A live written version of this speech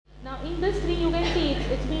this tree you can see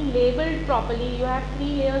it's been labeled properly. You have 3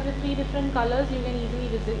 layers with 3 different colors, you can easily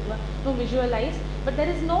visualize. But there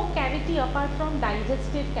is no cavity apart from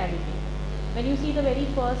digestive cavity when you see the very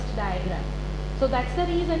first diagram. So that's the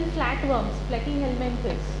reason flatworms,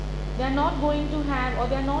 Platyhelminthes, they are not going to have, or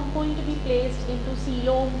they are not going to be placed into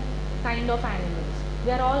coelom kind of animals.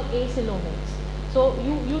 They are all acoelomates. So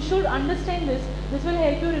you should understand this. This will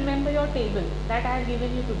help you remember your table that I have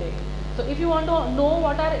given you today. So if you want to know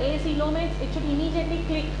what are acoelomates, it should immediately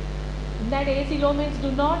click that acoelomates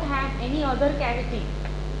do not have any other cavity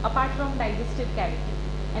apart from digestive cavity,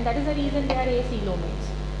 and that is the reason they are acoelomates.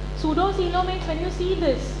 Pseudocoelomates, when you see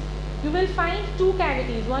this, you will find 2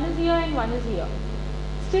 cavities, one is here and one is here.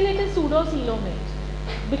 Still it is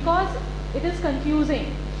pseudocoelomate because it is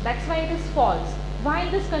confusing. That's why it is false. Why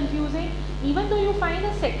it is confusing? Even though you find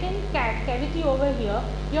a second cavity over here,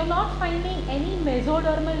 you are not finding any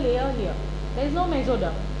mesodermal layer here. There is no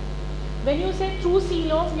mesoderm. When you say true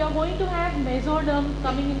coelom, you are going to have mesoderm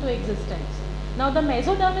coming into existence. Now the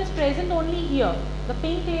mesoderm is present only here. The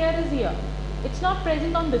pink layer is here. It's not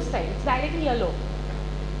present on this side. It's directly yellow.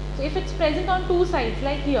 So if it's present on 2 sides,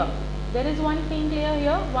 like here, there is one pink layer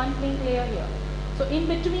here, one pink layer here. So in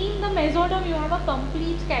between the mesoderm, you have a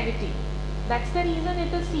complete cavity. That's the reason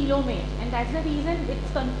it is coelomate, and that's the reason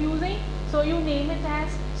it's confusing. So you name it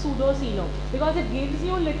as pseudocoelom because it gives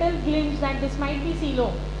you little glimpse that this might be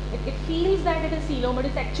coelom. It feels that it is coelom, but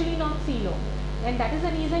it's actually not coelom, and that is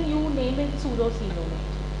the reason you name it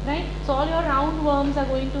pseudocoelomate, right? So all your roundworms are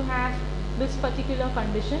going to have this particular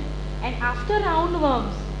condition, and after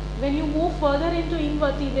roundworms, when you move further into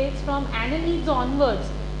invertebrates from annelids onwards,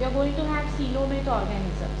 you are going to have coelomate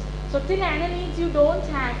organisms. So till annelids, you don't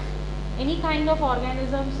have any kind of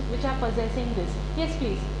organisms which are possessing this. Yes,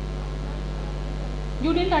 please.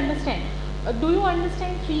 You didn't understand. Do you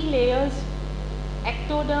understand 3 layers?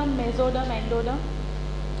 Ectoderm, mesoderm, endoderm.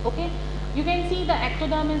 Okay. You can see the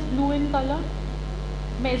ectoderm is blue in color,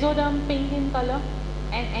 mesoderm pink in color,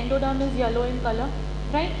 and endoderm is yellow in color.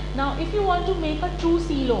 Right? Now, if you want to make a true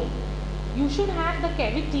coelom, you should have the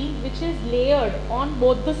cavity which is layered on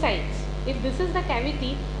both the sides. If this is the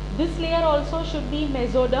cavity, this layer also should be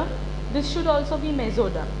mesoderm. This should also be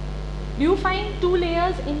mesoderm. Do you find 2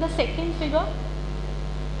 layers in the second figure?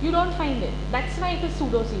 You don't find it. That's why it is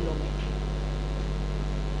pseudocoelomate.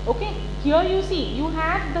 Okay. Here you see, you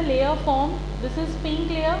have the layer formed. This is pink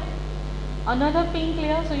layer, another pink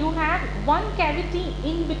layer. So you have one cavity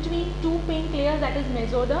in between 2 pink layers, that is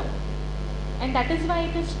mesoderm, and that is why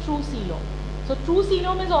it is true coelom. So true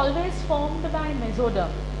coelom is always formed by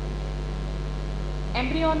mesoderm,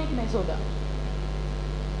 embryonic mesoderm.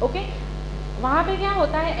 Okay वहाँ पे क्या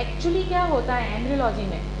होता है, actually क्या होता है embryology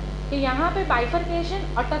में कि यहाँ पे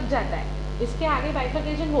बाइफर्केशन अटक जाता है, इसके आगे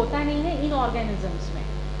बाइफर्केशन होता नहीं है इन ऑर्गेनिजम्स में,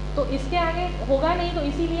 तो इसके आगे होगा नहीं, तो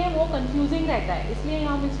इसीलिए वो कंफ्यूजिंग रहता है, इसलिए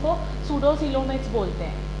हम इसको सूडोसीलोमेट्स बोलते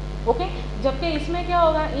हैं. ओके जबकि इसमें क्या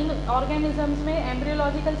होगा, इन ऑर्गेनिजम्स में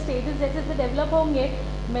एम्ब्रियोलॉजिकल स्टेजेस जैसे जैसे डेवलप होंगे,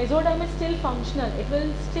 mesoderm is still functional, it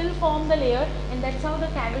will still form the layer and that's how the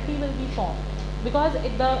cavity will be form. Because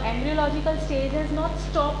the embryological stage has not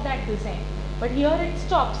stopped at this end, but here it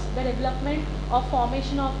stops the development of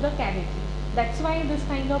formation of the cavity. That's why this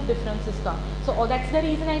kind of differences come. So that's the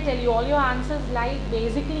reason I tell you all your answers lie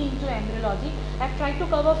basically into embryology. I've tried to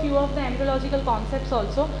cover few of the embryological concepts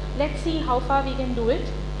also. Let's see how far we can do it.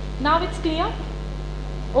 Now it's clear?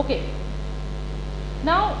 Okay.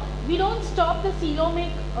 Now we don't stop the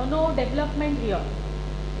coelomate development here.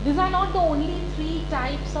 These are not the only 3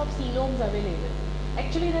 types of coeloms available.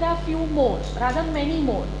 Actually, there are few more, rather many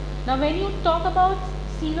more. Now, when you talk about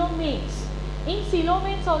coelomates, in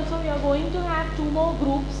coelomates also we are going to have 2 more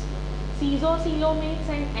groups,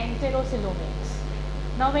 schizocoelomates and enterocoelomates.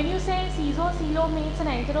 Now, when you say schizocoelomates and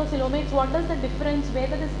enterocoelomates, what does the difference,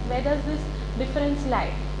 where does this difference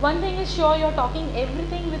lie? One thing is sure, you are talking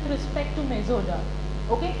everything with respect to mesoderm.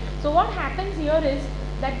 Okay, so what happens here is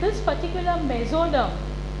that this particular mesoderm,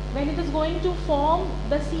 when it is going to form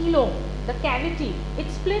the coelom, the cavity, it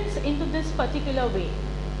splits into this particular way.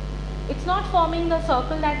 It's not forming the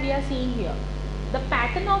circle that we are seeing here. The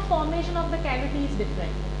pattern of formation of the cavity is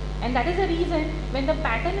different, and that is the reason when the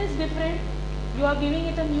pattern is different, you are giving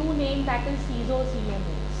it a new name, that is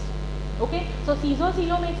schizocoelomates. Okay, so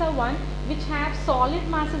schizocoelomates are one which have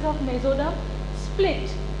solid masses of mesoderm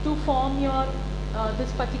split to form your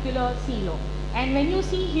this particular coelom. And when you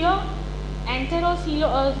see here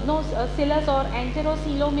enterocoelus or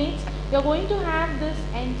enterocoelomates, you are going to have this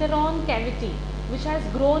enteron cavity which has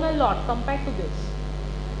grown a lot compared to this.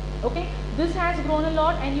 Okay, this has grown a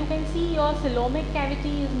lot, and you can see your coelomic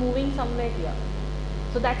cavity is moving somewhere here.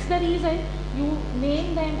 So that's the reason you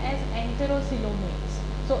name them as enterocoelomates.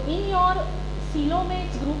 So in your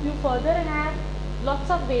coelomates group, you further have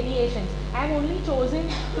lots of variations. I have only chosen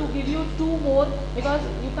to give you two more because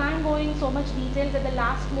you can't go in so much details at the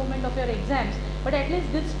last moment of your exams. But at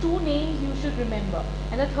least these two names you should remember.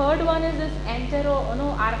 And the third one is this archenteron.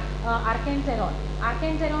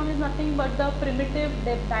 Archenteron is nothing but the primitive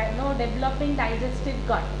developing digestive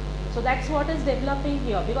gut. So that's what is developing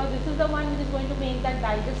here, because this is the one which is going to make that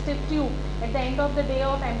digestive tube at the end of the day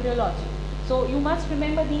of embryology. So you must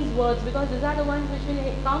remember these words because these are the ones which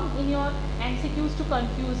will come in your MCQs to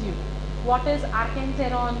confuse you. What is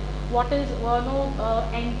archenteron? What is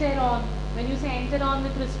enteron? When you say enteron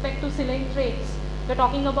with respect to coelentrates, you are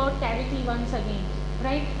talking about cavity once again,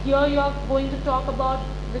 right? Here you are going to talk about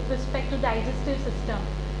with respect to digestive system.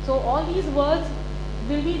 So all these words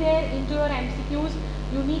will be there into your MCQs.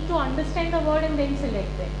 You need to understand the word and then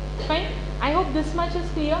select them. Fine. I hope this much is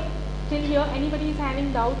clear. Till here, anybody is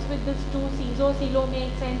having doubts with this two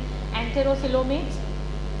caesocoelomates and enterocoelomates?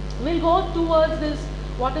 We'll go towards this,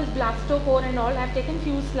 what is blastocore and all. I have taken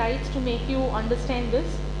few slides to make you understand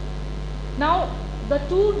this. Now, the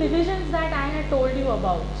two divisions that I had told you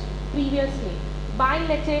about previously,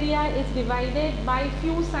 bilateria is divided by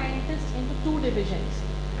few scientists into two divisions.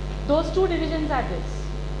 Those two divisions are this: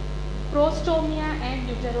 prostomia and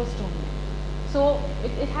deuterostomia. So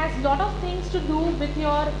it has lot of things to do with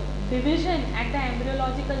your division at the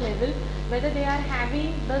embryological level, whether they are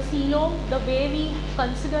having the coelom, the way we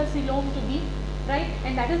consider coelom to be, right?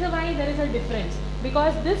 And that is why there is a difference,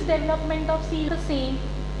 because this development of coelom is the same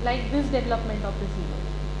like this development of the coelom.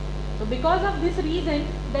 So because of this reason,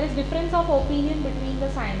 there is difference of opinion between the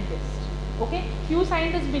scientists. Okay, few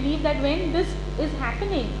scientists believe that when this is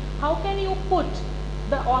happening, how can you put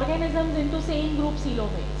the organisms into same group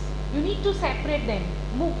coelomates? You need to separate them.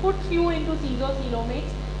 Put few into caesocoelomates,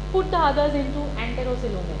 put the others into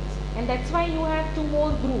enterocoelomates, and that's why you have two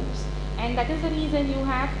more groups, and that is the reason you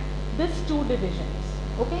have these two divisions.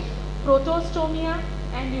 Okay, protostomia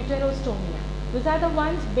and deuterostomia. These are the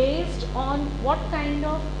ones based on what kind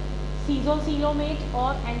of caesocoelomate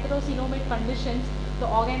or enterocoelomate conditions the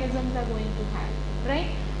organisms are going to have, right?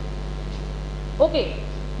 Okay,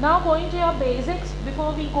 now going to your basics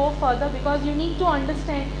before we go further, because you need to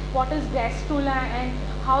understand what is gastrula and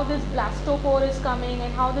how this blastopore is coming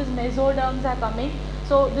and how these mesoderms are coming.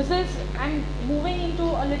 So this is, I'm moving into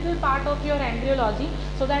a little part of your embryology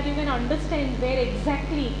so that you can understand where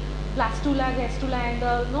exactly blastula, gastrula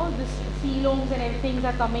and this coeloms and everything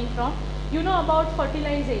are coming from. You know about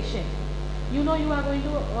fertilization. You know you are going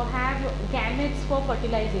to have gametes for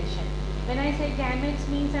fertilization. When I say gametes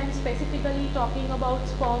means I am specifically talking about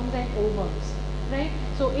sperms and ovums, right?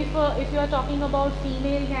 So if you are talking about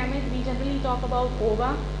female gamete, we generally talk about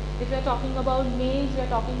ova. If you are talking about males, we are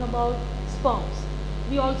talking about sperms.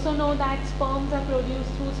 We also know that sperms are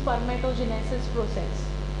produced through spermatogenesis process,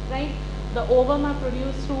 right? The ovum are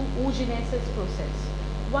produced through oogenesis process.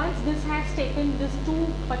 Once this has taken, these two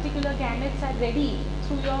particular gametes are ready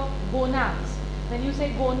through your gonads. When you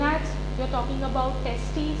say gonads, you are talking about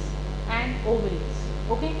testes and ovaries.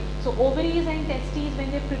 Okay, so ovaries and testes,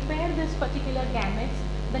 when they prepare this particular gametes,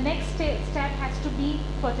 the next step has to be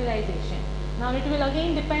fertilization. Now it will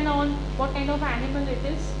again depend on what kind of animal it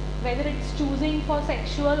is, whether it's choosing for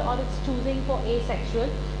sexual or it's choosing for asexual,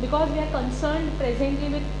 because we are concerned presently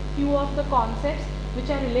with few of the concepts which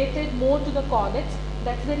are related more to the chordates.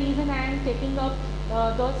 That's the reason I am taking up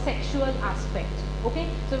the sexual aspect. Okay,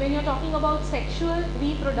 so when you're talking about sexual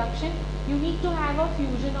reproduction, you need to have a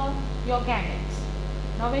fusion of your gametes.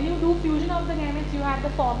 Now when you do fusion of the gametes, you have the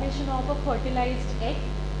formation of a fertilized egg,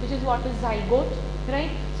 which is what is zygote,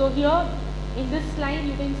 right? So here in this slide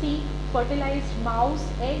you can see fertilized mouse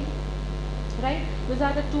egg, right? These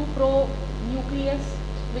are the two pro-nucleus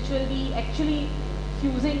which will be actually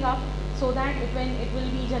fusing up, so that it will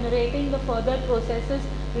be generating the further processes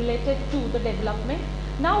related to the development.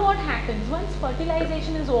 Now what happens once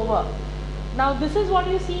fertilization is over? Now this is what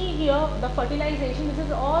you see here, the fertilization. This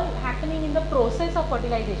is all happening in the process of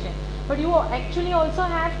fertilization. But you actually also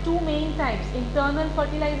have two main types: internal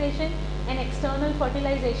fertilization and external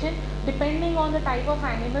fertilization, depending on the type of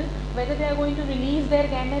animal, whether they are going to release their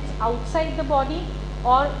gametes outside the body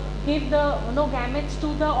or give the gametes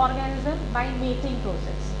to the organism by mating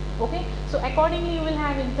process. Okay, so accordingly you will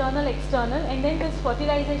have internal, external, and then this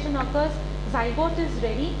fertilization occurs, zygote is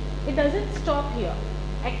ready. It doesn't stop here.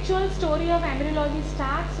 Actual story of embryology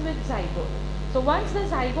starts with zygote. So once the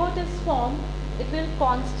zygote is formed, it will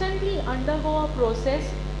constantly undergo a process,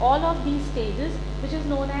 all of these stages, which is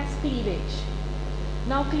known as cleavage.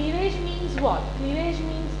 Now cleavage means what? Cleavage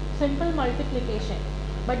means simple multiplication.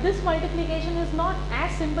 But this multiplication is not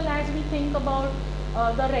as simple as we think about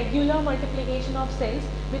the regular multiplication of cells,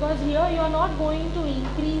 because here you are not going to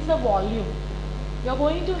increase the volume. You are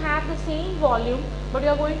going to have the same volume, but you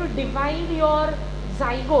are going to divide your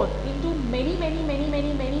zygote into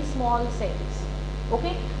many small cells.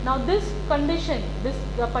 Okay, now this condition, this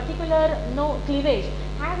particular cleavage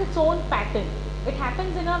has its own pattern. It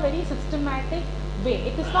happens in a very systematic way.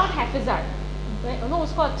 It is not haphazard.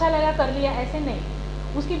 उसको अच्छा लगा कर लिया, ऐसे नहीं.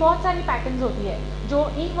 उसकी बहुत सारी पैटर्न्स होती है जो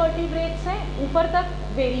इनवर्टिब्रेट्स से ऊपर तक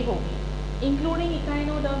वेरी होगी, including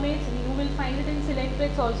echinodermates. You will find it in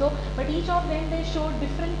coelenterate also, but each of them they show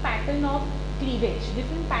different pattern of cleavage,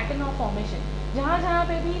 different pattern of formation. जहाँ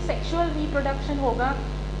पे भी sexual reproduction होगा,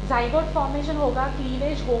 zygote formation होगा,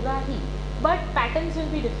 cleavage होगा ही, but patterns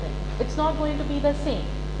will be different. It's not going to be the same,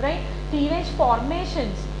 right? Cleavage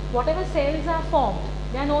formations, whatever cells are formed,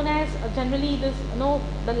 they are known as generally this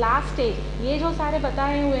the last stage. ये जो सारे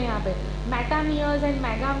बताए हुए हैं यहाँ पे metameres and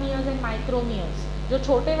megameres and micromeres, जो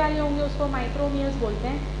छोटे वाले होंगे उसको micromeres बोलते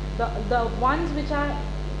हैं. The ones which are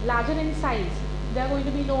larger in size, they are going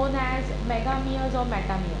to be known as megameres or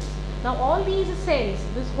metameres. Now all these cells,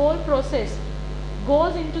 this whole process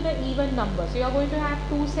goes into the even number. So you are going to have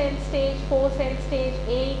 2 cell stage, 4 cell stage,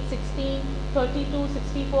 8, 16, 32,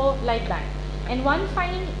 64, like that. And one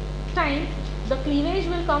fine time the cleavage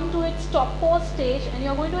will come to its topmost stage, and you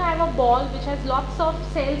are going to have a ball which has lots of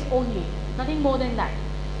cells only, nothing more than that.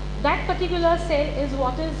 That particular cell is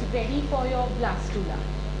what is ready for your blastula.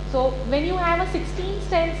 So when you have a 16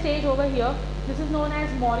 cell stage over here, this is known as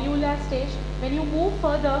morula stage. When you move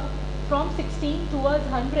further from 16 towards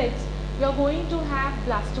hundreds, you are going to have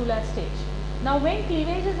blastula stage. Now when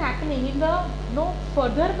cleavage is happening in the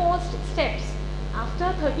furthermost steps,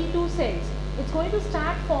 after 32 cells, it's going to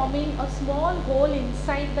start forming a small hole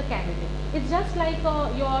inside the cavity. It's just like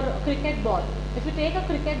your cricket ball. If you take a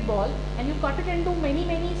cricket ball and you cut it into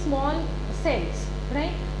many small cells,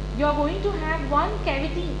 right, you are going to have one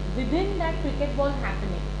cavity within that cricket ball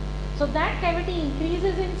happening. So that cavity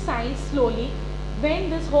increases in size slowly when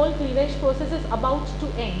this whole cleavage process is about to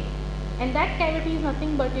end, and that cavity is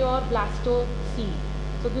nothing but your blastocele.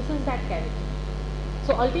 So this is that cavity.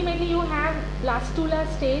 So ultimately you have blastula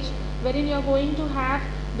stage, wherein you are going to have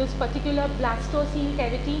this particular blastocele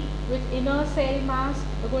cavity with inner cell mass.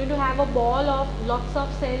 You are going to have a ball of lots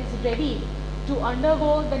of cells ready to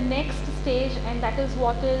undergo the next stage, and that is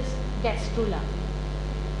what is gastrula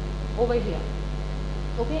over here.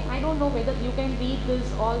 Okay, I don't know whether you can read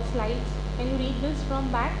this all slides. Can you read this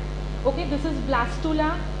from back? Okay, this is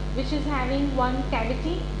blastula, which is having one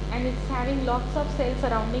cavity and it's having lots of cells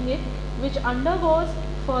surrounding it, which undergoes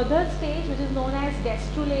further stage which is known as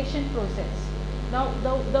gastrulation process. Now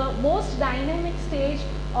the most dynamic stage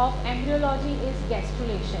of embryology is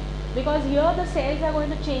gastrulation, because here the cells are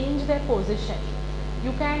going to change their position.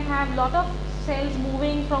 You can have lot of cells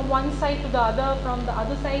moving from one side to the other, from the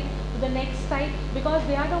other side to the next side, because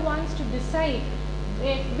they are the ones to decide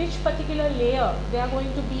which particular layer they are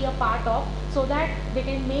going to be a part of, so that they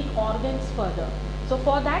can make organs further. So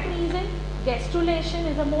for that reason, gastrulation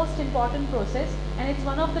is the most important process, and it's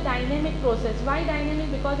one of the dynamic process. Why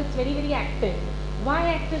dynamic? Because it's very active. Why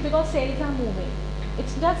active? Because cells are moving.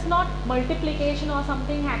 It's just not multiplication or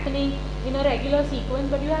something happening in a regular sequence,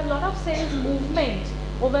 but you have a lot of cells movement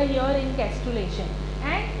over here in gastrulation.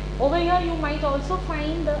 And over here you might also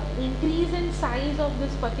find the increase in size of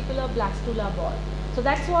this particular blastula ball. So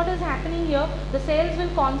that's what is happening here. The cells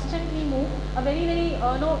will constantly move. A very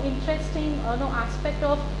interesting aspect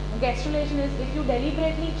of gastrulation is, if you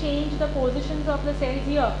deliberately change the positions of the cells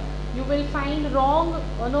here, you will find wrong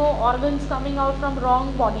organs coming out from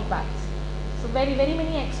wrong body parts. So very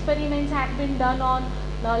many experiments have been done on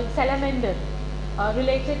salamander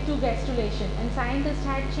related to gastrulation, and scientists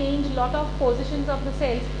had changed lot of positions of the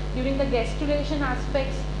cells during the gastrulation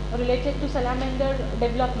aspects related to salamander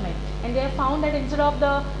development, and they have found that instead of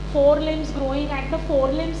the forelimbs growing at the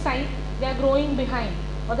forelimb side, they are growing behind,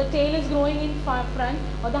 or the tail is growing in front,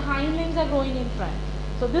 or the hind limbs are growing in front.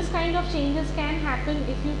 So this kind of changes can happen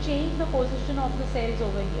if you change the position of the cells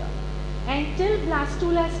over here. And till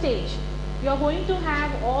blastula stage, you are going to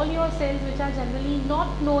have all your cells which are generally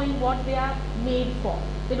not knowing what they are made for.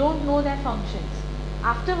 They don't know their functions.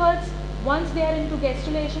 Afterwards, once they are into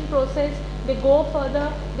gastrulation process, they go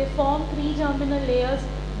further, they form 3 germinal layers.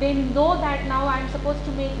 They know that now I am supposed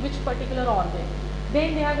to make which particular organ.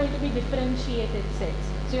 Then they are going to be differentiated cells.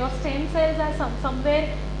 So your stem cells are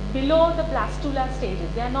somewhere below the blastula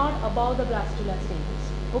stages. They are not above the blastula stages.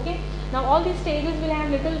 Okay. Now all these stages will have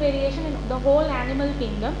little variation in the whole animal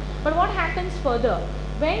kingdom. But what happens further?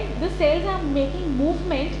 when the cells are making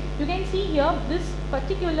movement, you can see here this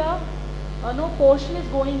particular portion is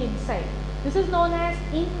going inside. This is known as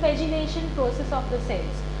invagination process of the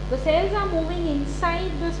cells. The cells are moving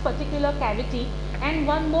inside this particular cavity, and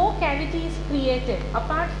one more cavity is created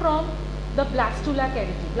apart from the blastula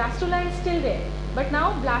cavity. Blastula is still there, but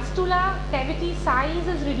now blastula cavity size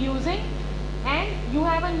is reducing, and you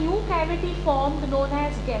have a new cavity formed known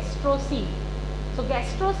as gastrocele. So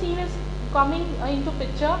gastrocele is coming into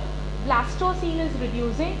picture, blastocele is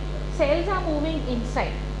reducing, cells are moving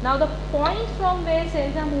inside. Now the point from where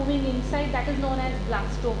cells are moving inside, that is known as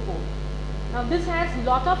blastopore. Now this has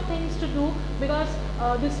lot of things to do, because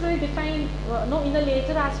this will define in the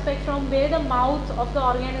later aspect from where the mouth of the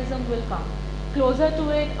organism will come, closer to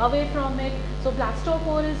it, away from it. So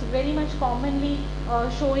blastopore is very much commonly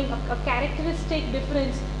showing a characteristic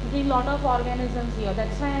difference between lot of organisms here.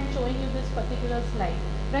 That's why I am showing you this particular slide,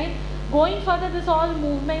 right? Going further, this all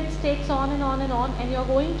movements takes on and on and on, and you are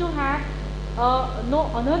going to have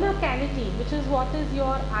another cavity, which is what is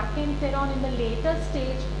your archenteron in the later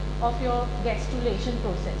stage of your gastrulation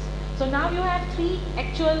process. So now you have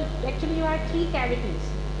actually you have three cavities: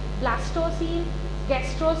 blastocele,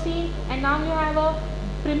 gastrocele, and now you have a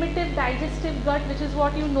primitive digestive gut, which is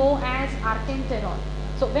what you know as archenteron.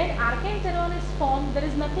 So when archenteron is formed, there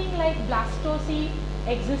is nothing like blastocele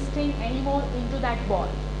existing anymore into that ball.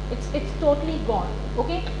 It's totally gone.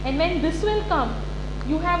 Okay, and when this will come,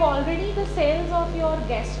 you have already the cells of your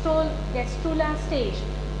gastrula stage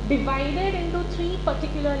divided into three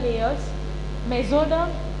particular layers: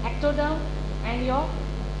 mesoderm, ectoderm, and your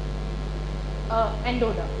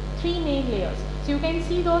endoderm. Three main layers. So you can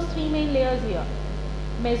see those three main layers here: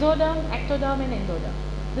 mesoderm, ectoderm, and endoderm.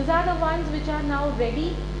 These are the ones which are now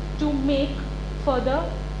ready to make further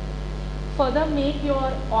make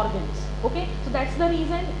your organs. Okay, so that's the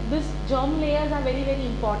reason these germ layers are very, very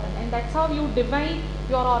important, and that's how you divide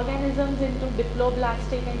your organisms into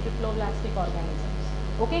diploblastic and triploblastic organisms.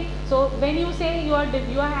 Okay, so when you say you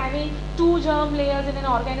are having two germ layers in an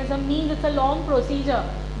organism, means it's a long procedure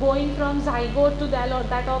going from zygote to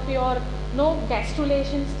that of your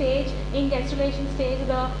gastrulation stage. In gastrulation stage,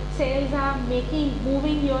 the cells are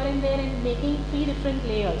moving here and there and making three different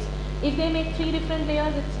layers. If they make three different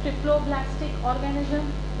layers, it's triploblastic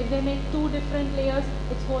organism. If they make two different layers,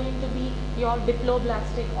 it's going to be your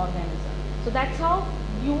diploblastic organism. So that's how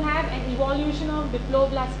you have an evolution of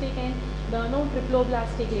diploblastic and the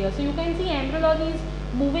triploblastic layers. So you can see embryology is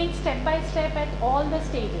moving step by step at all the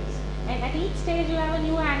stages, and at each stage you have a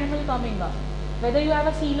new animal coming up. Whether you have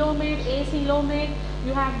a coelomate, acoelomate,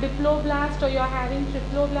 you have diploblast, or you are having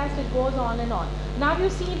triploblast, it goes on and on. Now you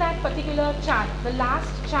see that particular chart, the last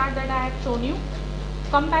chart that I have shown you.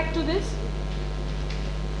 Come back to this.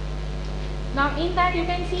 Now in that you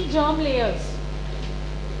can see germ layers.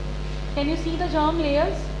 Can you see the germ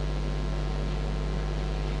layers?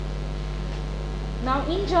 Now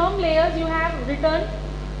in germ layers you have written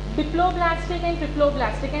diploblastic and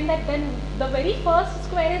triploblastic, and that then the very first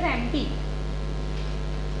square is empty.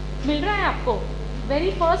 मिल रहा है आपको? Very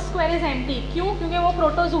first square is empty. क्यों? क्योंकि वो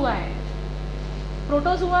protozoa है.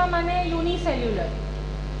 Protozoa माने unicellular,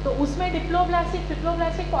 तो उसमें डिप्लोब्लास्टिक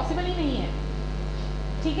ट्रिप्लोब्लास्टिक पॉसिबल ही नहीं है.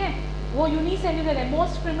 ठीक है, वो यूनिसेल्यूलर है.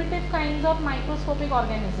 Most primitive kinds of microscopic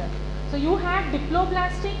organism. So you have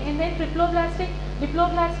diploblastic and then triploblastic.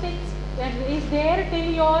 Diploblastic is there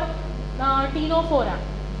till your Ctenophora.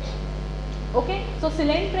 Okay, so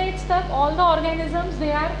coelenterates तक all the organisms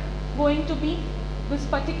they are going to be this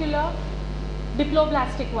particular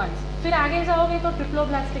diploblastic once. फिर आगे जाओगे तो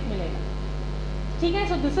triploblastic मिलेगा. ठीक है,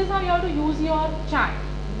 so this is how you have to use your chart.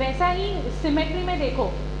 वैसा ही symmetry में देखो,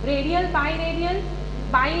 रेडियल, बाईरेडियल,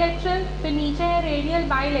 बाईलेटरल, फिर नीचे है रेडियल,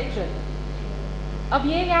 बाईलेटरल. अब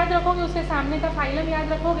ये याद रखोगे, उसके सामने का फाइलम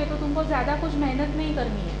याद रखोगे तो तुमको ज़्यादा कुछ मेहनत नहीं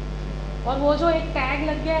करनी है. और वो जो एक टैग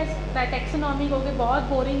लग गया है टैक्सोनॉमी को, कि बहुत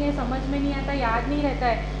बोरिंग है, समझ में नहीं आता, याद नहीं रहता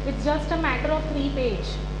है. It's just a matter of 3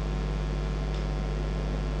 page.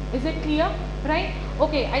 Is it clear? Right?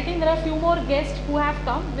 Okay, I think there are few more guests who have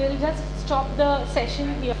come. We'll just stop the session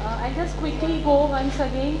here. I'll just quickly go once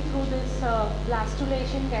again through this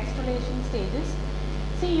blastulation, gastrulation stages.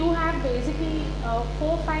 See, you have basically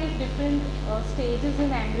 4-5 different stages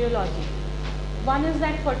in embryology. One is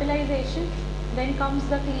that fertilization, then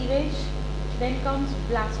comes the cleavage, then comes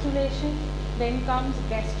blastulation, then comes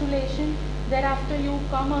gastrulation. Thereafter you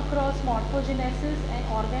come across morphogenesis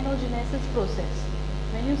and organogenesis process.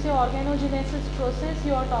 When you say organogenesis process,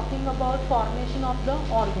 you are talking about formation of the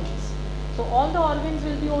organs. So all the organs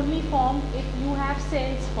will be only formed if you have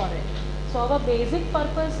cells for it. So our basic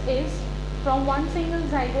purpose is, from one single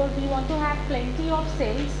zygote we want to have plenty of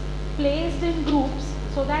cells placed in groups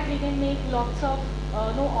so that we can make lots of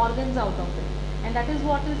no organs out of it. And that is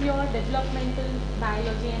what is your developmental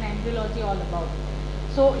biology and embryology all about.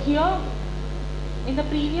 So here in the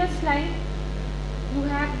previous slide you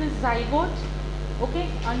have this zygote, okay,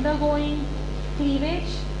 undergoing cleavage.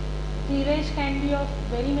 Cleavage can be of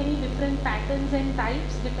very many different patterns and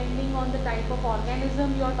types depending on the type of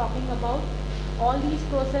organism you are talking about. All these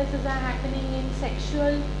processes are happening in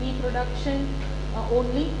sexual reproduction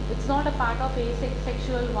only. It's not a part of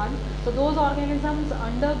asexual one. So those organisms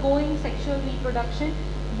undergoing sexual reproduction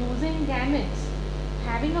using gametes,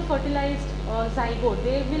 having a fertilized zygote,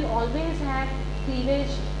 they will always have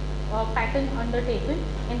cleavage pattern undertaken,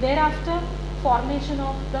 and thereafter formation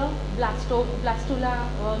of the blastula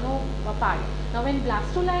part. Now when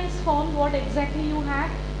blastula is formed, what exactly you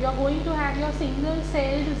have? You are going to have your single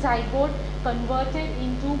celled zygote converted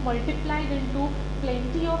into, multiplied into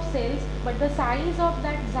plenty of cells, but the size of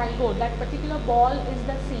that zygote, that particular ball is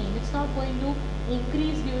the same. It's not going to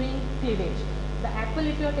increase during cleavage. The apple,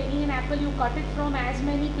 if you are taking an apple, you cut it from as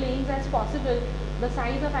many planes as possible, the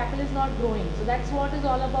size of apple is not growing. So that's what is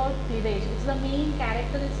all about cleavage. It's the main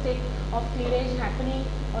characteristic of cleavage happening,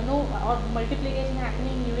 or multiplication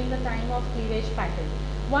happening during the time of cleavage pattern.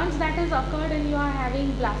 Once that has occurred and you are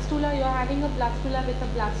having blastula, you are having a blastula with a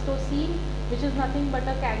blastocele, which is nothing but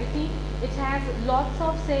a cavity. It has lots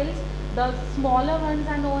of cells. The smaller ones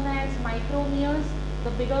are known as micromeres,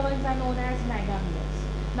 the bigger ones are known as megameres.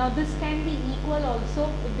 Now this can be equal also,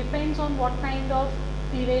 it depends on what kind of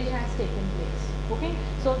cleavage has taken place. Okay,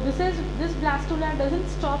 so this blastula doesn't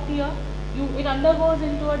stop here. It undergoes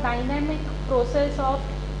into a dynamic process of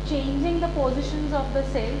changing the positions of the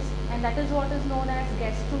cells, and that is what is known as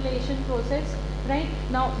gastrulation process. Right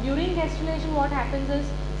now, during gastrulation, what happens is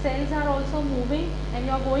cells are also moving, and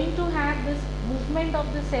you are going to have this movement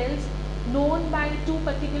of the cells known by two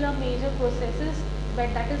particular major processes,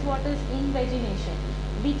 but that is what is invagination.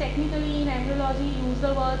 We technically in embryology use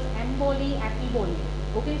the words emboli, apiboli.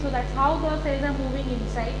 Okay, so that's how the cells are moving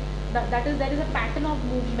inside. There is a pattern of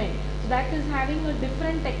movement. So that is having a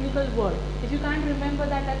different technical word. If you can't remember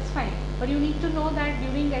that, that's fine. But you need to know that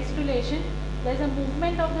during gastrulation, there is a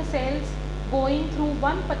movement of the cells going through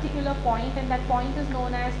one particular point, and that point is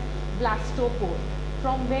known as blastopore,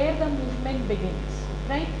 from where the movement begins,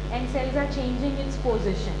 right? And cells are changing its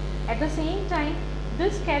position. At the same time,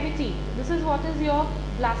 this cavity, this is what is your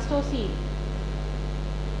blastocele.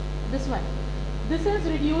 This one. This is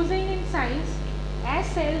reducing in size as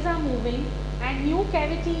cells are moving and new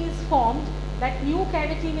cavity is formed. That new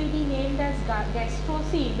cavity will be named as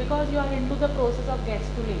gastrocele because you are into the process of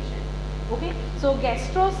gastrulation. Okay, so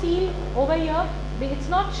gastrocele over here, it's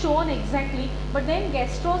not shown exactly, but then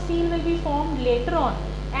gastrocele will be formed later on,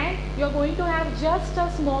 and you are going to have just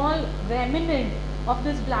a small remnant of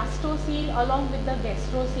this blastocele along with the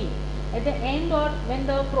gastrocele at the end, or when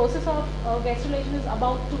the process of gastrulation is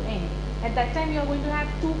about to end. At that time you are going to have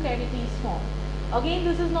two cavities formed. Again,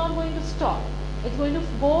 this is not going to stop. It's going to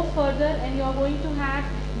go further, and you are going to have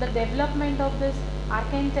the development of this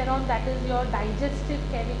archenteron, that is your digestive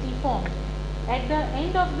cavity formed. At the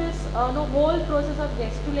end of this whole process of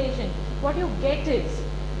gastrulation, what you get is,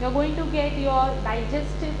 you are going to get your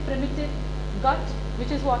digestive primitive gut,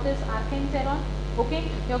 which is what is archenteron. Okay,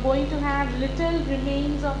 you are going to have little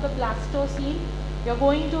remains of the blastocele. You are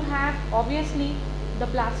going to have obviously the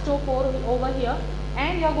blastopore over here,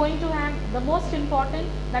 and you are going to have the most important,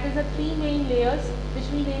 that is the three main layers, which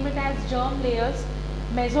we name it as germ layers: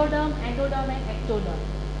 mesoderm, endoderm and ectoderm.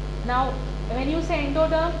 Now when you say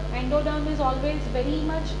endoderm, endoderm is always very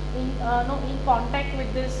much in contact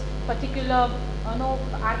with this particular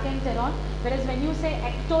archenteron, whereas when you say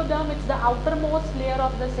ectoderm, it's the outermost layer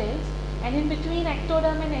of the cells, and in between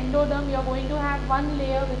ectoderm and endoderm you are going to have one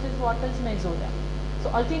layer, which is what is mesoderm. So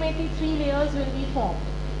ultimately three layers will be formed.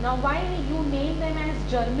 Now why you name them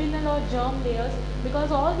as germinal or germ layers?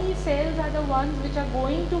 Because all these cells are the ones which are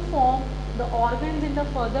going to form the organs in the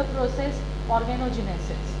further process,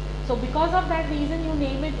 organogenesis. So because of that reason you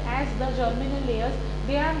name it as the germinal layers.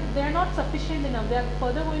 They are not sufficient enough. They are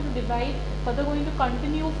further going to divide, further going to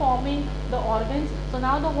continue forming the organs. So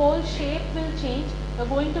now the whole shape will change. You are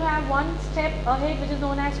going to have one step ahead, which is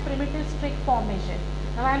known as primitive strip formation.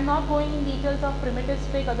 Now I am not going in details of primitive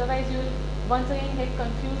strip, otherwise you will once again get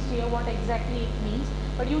confused here what exactly it means.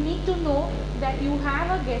 But you need to know that you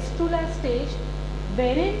have a gastrula stage,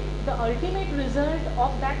 wherein the ultimate result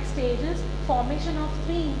of that stage is formation of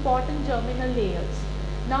three important germinal layers.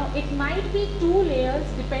 Now it might be two layers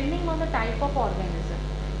depending on the type of organism.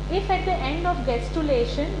 If at the end of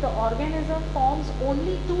gastrulation the organism forms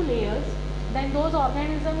only two layers, then those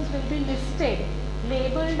organisms will be listed,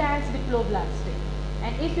 labeled as diploblastic.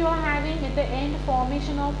 And if you are having at the end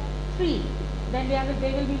formation of 3, then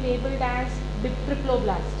they will be labeled as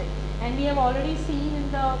triploblastic. And we have already seen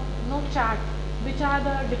in the chart which are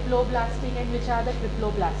the diploblastic and which are the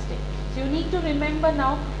triploblastic. So you need to remember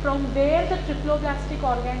now from where the triploblastic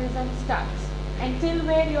organism starts until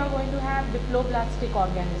where you are going to have diploblastic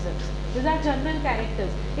organisms. These are general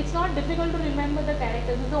characters. It's not difficult to remember the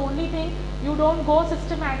characters. It's the only thing, you don't go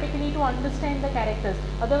systematically to understand the characters.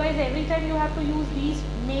 Otherwise, every time you have to use these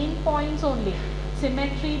main points only.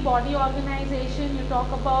 Symmetry, body organization, you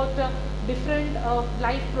talk about different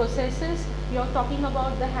life processes, you are talking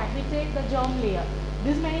about the habitat, the germ layer.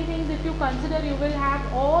 These many things if you consider, you will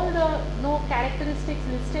have all the characteristics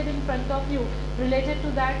listed in front of you related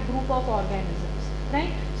to that group of organisms,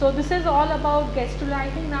 right? So this is all about Gestula. I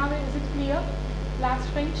think now is it clear?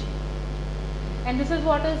 Last bench. And this is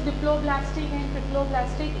what is diploblastic and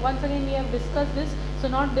triploblastic. Once again we have discussed this, so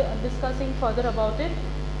not discussing further about it.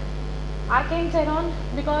 Archenteron,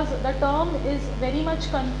 because the term is very much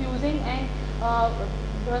confusing and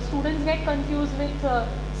the students get confused with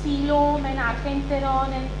coelom and archenteron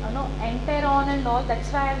and enteron and all.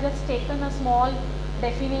 That's why I have just taken a small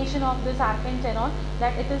definition of this archenteron,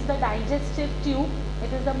 that it is the digestive tube.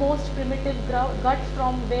 It is the most primitive gut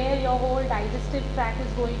from where your whole digestive tract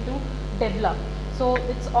is going to develop. So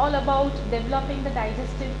it's all about developing the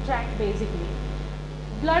digestive tract basically.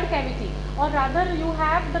 Blood cavity, or rather you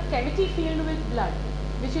have the cavity filled with blood,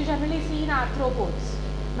 which you generally see in arthropods.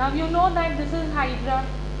 Now you know that this is hydra,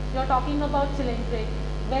 you are talking about cylindric.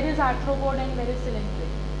 Where is arthropod and where is cylindric?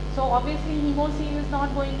 So obviously hemocoel is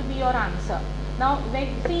not going to be your answer. Now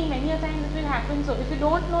see, many a times it will happen, so if you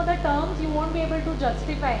don't know the terms, you won't be able to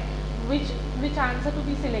justify which answer to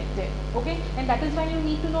be selected, okay? And that is why you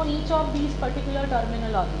need to know each of these particular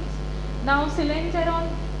terminologies. Now cylindreron,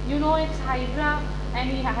 you know it's hydra,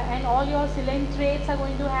 and all your cylindrates are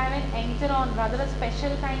going to have an enteron, rather a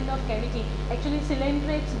special kind of cavity. Actually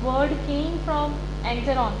cylindrates word came from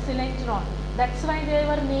enteron, cylindron. That's why they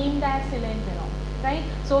were named as cylindreron, right?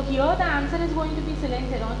 So here the answer is going to be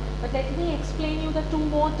cylindreron, but let me explain you the two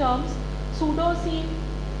more terms. Pseudocoel,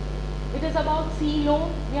 it is about coelom.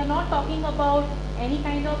 We are not talking about any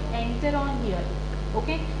kind of enteron here,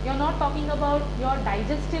 okay? You are not talking about your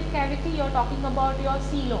digestive cavity, you are talking about your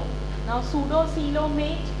coelom. Now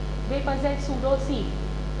pseudocoelomate, they possess pseudocoel,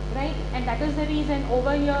 right? And that is the reason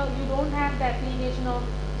over here you don't have the application of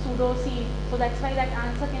pseudocoel, so that's why that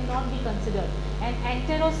answer cannot be considered. And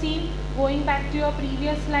enterocoel, going back to your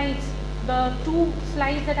previous slides, the two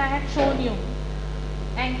slides that I had shown you,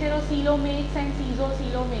 enterocoelomates and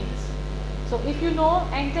schizocoelomates. So if you know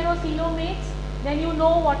enterocoelomates, then you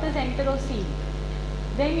know what is enterocoel.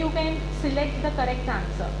 Then you can select the correct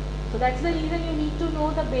answer. So that's the reason you need to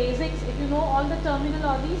know the basics. If you know all the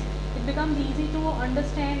terminologies, it becomes easy to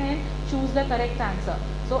understand and choose the correct answer.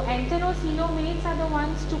 So enterocoelomates are the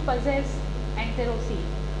ones to possess enterocoel.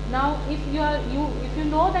 Now if you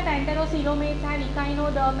know that enterocoelomates have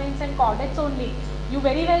echinodermates and chordates only, you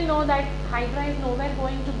very well know that hydra is nowhere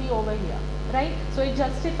going to be over here, right? So it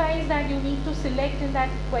justifies that you need to select in that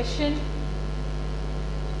question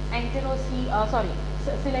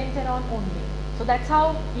cylindreron only. So that's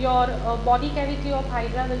how your body cavity of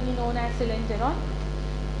hydra will be known as cylindreron.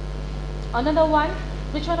 Another one,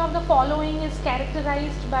 which one of the following is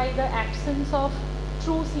characterized by the absence of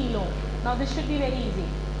true coelom? Now this should be very easy.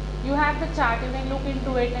 You have the chart, you can look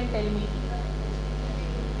into it and tell me.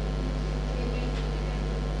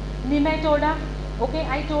 Nematoda. Okay,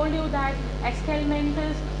 I told you that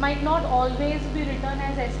Escalmentis might not always be written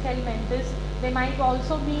as Escalmentis. They might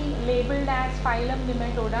also be labeled as phylum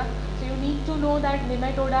Nematoda. So you need to know that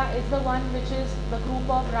Nematoda is the one which is the group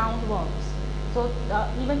of roundworms. So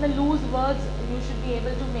even the loose words you should be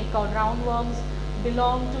able to make out. Roundworms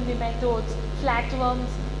belong to nematodes, flatworms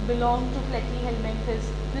belong to Platyhelminthes.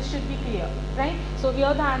 This should be clear, right? So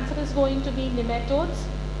here the answer is going to be nematodes.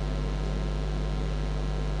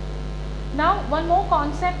 Now one more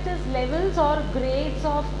concept is levels or grades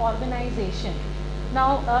of organization.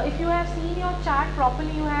 Now if you have seen your chart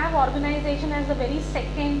properly, you have organization as the very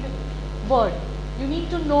second word. You need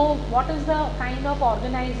to know what is the kind of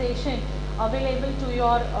organization available to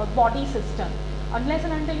your body system. Unless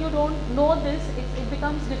and until you don't know this, it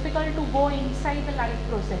becomes difficult to go inside the life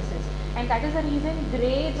processes, and that is the reason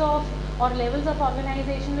grades of or levels of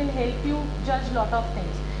organization will help you judge lot of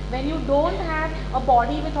things. When you don't have a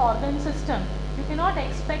body with organ system, you cannot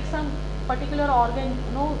expect some particular organ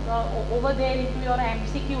over there into your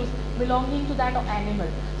MCQs belonging to that animal.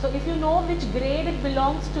 So if you know which grade it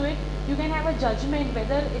belongs to it, you can have a judgment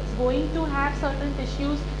whether it's going to have certain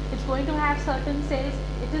tissues it's going to have certain cells,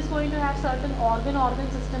 it is going to have certain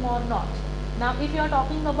organ system or not. Now if you are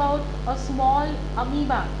talking about a small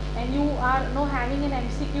amoeba and you are having an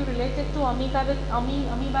MCQ related to amoeba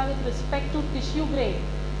with respect to tissue grade,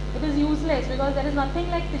 it is useless because there is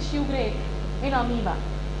nothing like tissue grade in amoeba.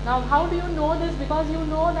 Now how do you know this? Because you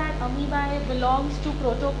know that amoeba belongs to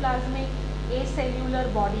protoplasmic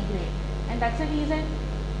acellular body grade, and that's the reason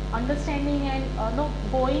understanding and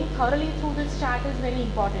going thoroughly through this chart is very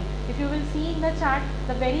important. If you will see in the chart,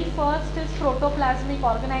 the very first is protoplasmic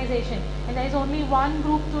organization, and there is only one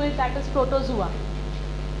group to it, that is protozoa.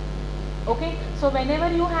 Okay, so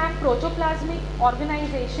whenever you have protoplasmic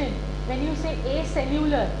organization, when you say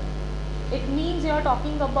acellular, it means you are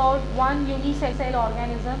talking about one unicell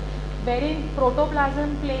organism wherein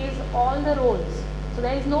protoplasm plays all the roles. So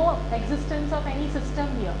there is no existence of any system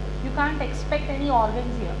here. You can't expect any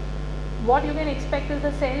organs here. What you can expect is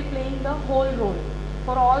the cell playing the whole role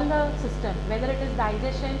for all the systems, whether it is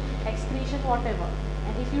digestion, excretion, whatever.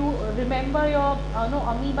 And if you remember your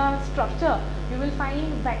amoeba structure, you will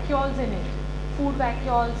find vacuoles in it, food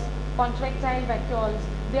vacuoles, contractile vacuoles.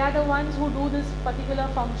 They are the ones who do this particular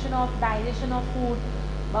function of digestion of food,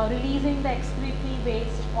 releasing the excretory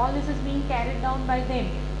waste. All this is being carried down by them.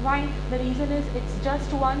 Why? The reason is it's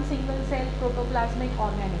just one single cell protoplasmic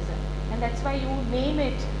organism, and that's why you name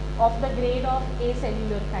it of the grade of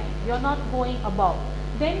acellular kind. You are not going above.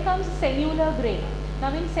 Then comes cellular grade.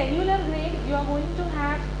 Now in cellular grade, you are going to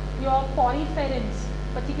have your poriferans,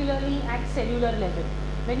 particularly at cellular level.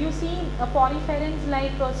 When you see a poriferans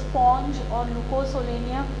like a sponge or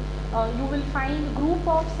leucosolenia, you will find group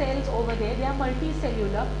of cells over there. They are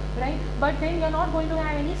multicellular, right? But then you are not going to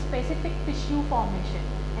have any specific tissue formation,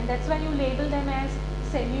 and that's why you label them as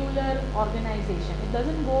cellular organization. It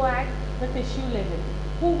doesn't go at the tissue level.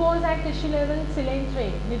 Who goes at tissue level?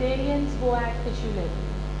 Coelenterate. Cnidarians go at tissue level.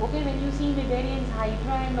 Okay, when you see cnidarians,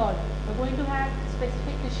 hydra and all, you're going to have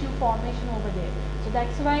specific tissue formation over there. So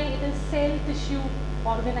that's why it is cell tissue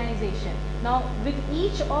organization. Now with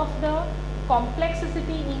each of the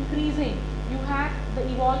complexity increasing, you have the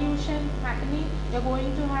evolution happening. You're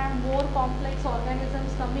going to have more complex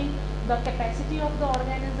organisms coming. The capacity of the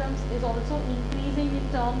organisms is also increasing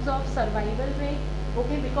in terms of survival rate,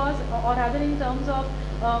 okay, because or rather in terms of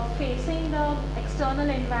facing the external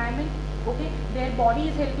environment, okay, their body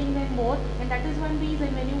is helping them more, and that is one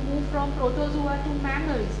reason when you move from protozoa to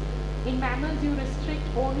mammals, in mammals you restrict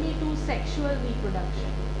only to sexual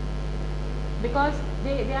reproduction, because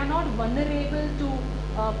they are not vulnerable to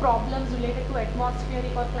problems related to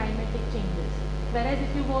atmospheric or climatic changes. Whereas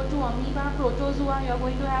if you go to amoeba, protozoa, you are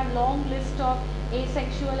going to have long list of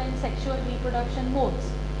asexual and sexual reproduction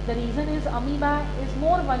modes. The reason is amoeba is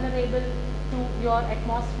more vulnerable to your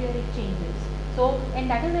atmospheric changes. So, and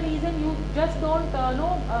that is the reason you just don't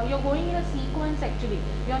you're going in a sequence actually.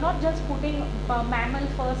 You're not just putting mammal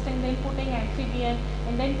first and then putting amphibian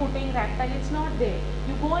and then putting reptile. It's not there.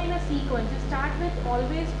 You go in a sequence. You start with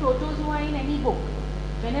always protozoa in any book.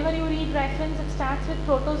 Whenever you read reference, it starts with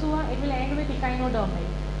protozoa, it will end with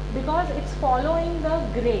echinodermate, because it's following the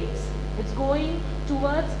grades. It's going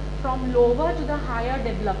towards from lower to the higher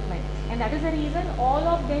development, and that is the reason all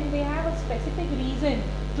of them, they have a specific reason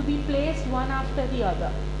to be placed one after the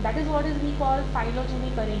other. That is what is we call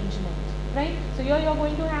phylogenetic arrangement, right? So here you are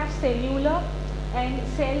going to have cellular and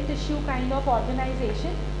cell tissue kind of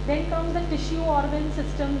organization. Then comes the tissue organ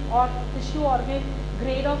system or tissue organ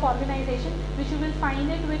grade of organization, which you will find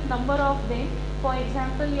it with number of them. For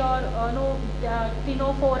example, your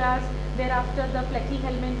ctenophores, thereafter the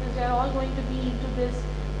platyhelminthes, they are all going to be into this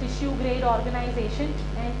tissue grade organization.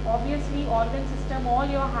 And obviously organ system, all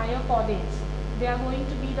your higher chordates, they are going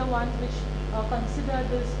to be the ones which consider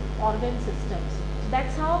this organ systems. So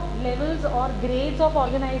that's how levels or grades of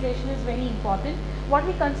organization is very important. What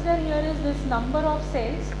we consider here is this number of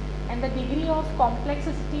cells and the degree of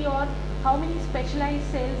complexity, or how many specialized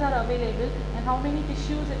cells are available and how many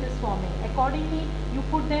tissues it is forming. Accordingly, you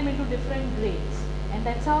put them into different grades, and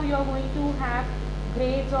that's how you are going to have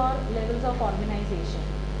grades or levels of organization.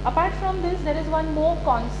 Apart from this, there is one more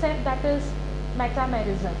concept, that is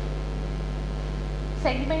metamerism.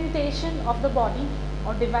 Segmentation of the body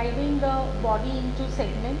or dividing the body into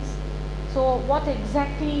segments. So what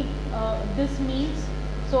exactly this means?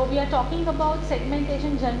 So we are talking about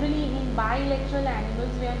segmentation generally in bilateral animals.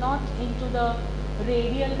 We are not into the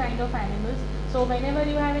radial kind of animals. So whenever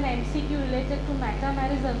you have an MCQ related to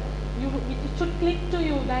metamerism, it should click to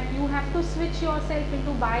you that you have to switch yourself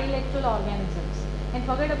into bilateral organisms and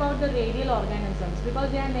forget about the radial organisms, because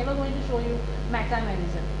they are never going to show you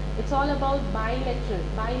metamerism. It's all about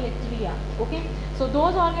bilateria. Okay, so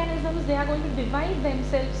those organisms, they are going to divide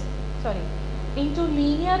themselves, sorry, into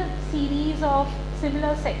linear series of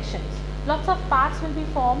similar sections. Lots of parts will be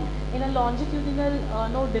formed in a longitudinal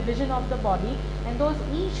no division of the body, and those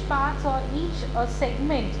each parts or each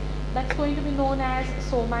segment, that's going to be known as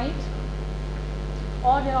somite,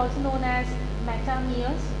 or they are also known as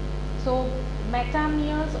metameres. So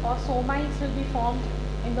metameres or somites will be formed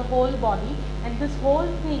in the whole body, and this whole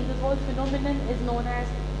thing, this whole phenomenon is known as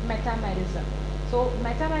metamerism. So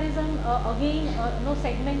metamerism, again, no,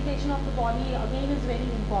 segmentation of the body again is very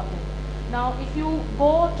important. Now if you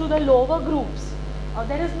go to the lower groups,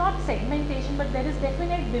 there is not segmentation, but there is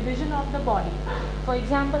definite division of the body. For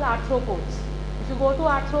example, arthropods. If you go to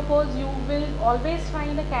arthropods, you will always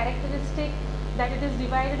find a characteristic that it is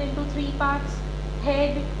divided into three parts: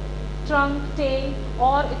 head, trunk, tail,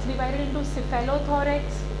 or it's divided into cephalothorax,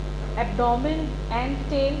 abdomen and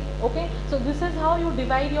tail. Okay, so this is how you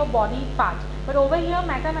divide your body part. But over here,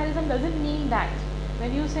 metamerism doesn't mean that.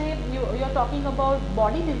 When you say you're talking about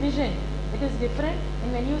body division, it is different,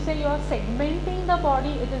 and when you say you are segmenting the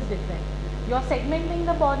body, it is different. You are segmenting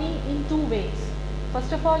the body in two ways.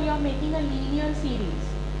 First of all, you are making a linear series.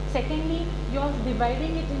 Secondly, you are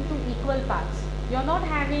dividing it into equal parts. You are not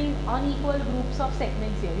having unequal groups of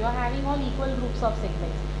segments here. You are having all equal groups of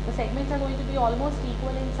segments. The segments are going to be almost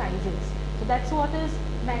equal in sizes. So that's what is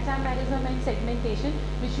metamerism and segmentation,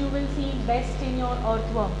 which you will see best in your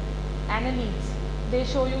earthworm annelids. They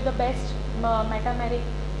show you the best metameric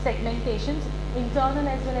segmentations, internal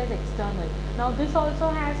as well as external. Now this also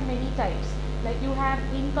has many types, like you have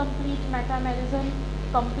incomplete metamerism,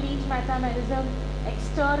 complete metamerism,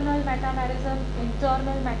 external metamerism,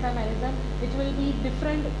 internal metamerism. It will be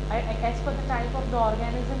different as per the type of the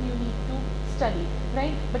organism you need to study,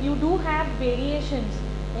 right? But you do have variations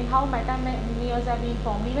in how metameres are being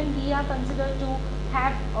formed. Even we are considered to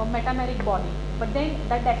have a metameric body, but then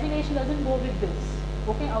that definition doesn't go with this.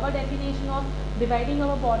 Okay, our definition of dividing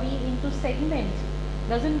our body into segments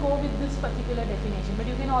doesn't go with this particular definition, but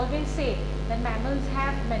you can always say that mammals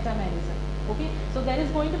have metamerism. Okay, so there is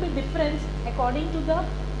going to be difference according to the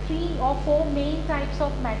 3 or 4 main types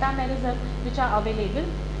of metamerism which are available.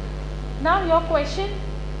 Now your question,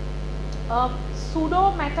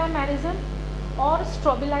 pseudo metamerism or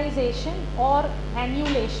strobilization or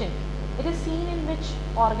annulation, it is seen in which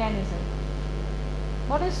organism?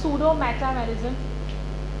 What is pseudo metamerism?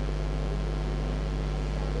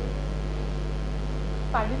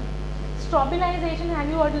 Pardon? Strobilization, have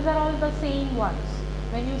you heard? These are all the same ones.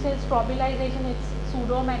 When you say strobilization, it's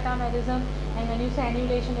pseudo metamerism, and when you say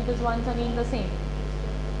annulation, it is once again the same.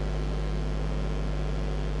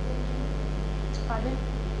 Pardon?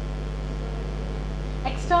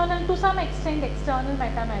 External, to some extent, external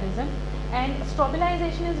metamerism, and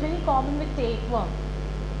strobilization is very common with tapeworm.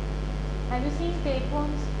 Have you seen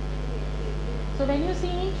tapeworms? So when you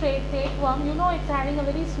see tapeworm, you know it's having a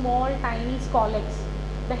very small, tiny scolex.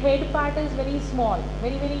 The head part is very small,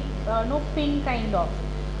 very no pin kind of.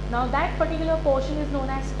 Now that particular portion is known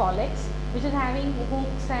as scolex, which is having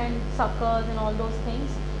hooks and suckers and all those things.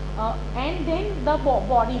 And then the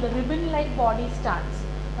body, the ribbon-like body starts.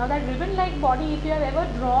 Now that ribbon-like body, if you have ever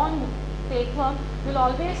drawn tapeworm, you will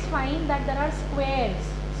always find that there are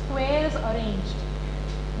squares arranged.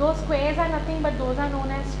 Those squares are nothing but those are known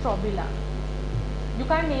as strobila. You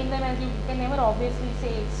can't name them, as you can never obviously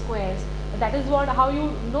say squares. But that is what, how you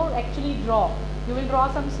actually draw. You will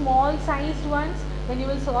draw some small sized ones, then you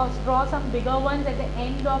will draw some bigger ones at the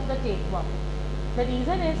end of the tapeworm. The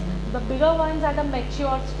reason is the bigger ones are the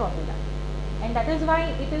mature strobila, and that is why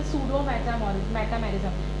it is pseudo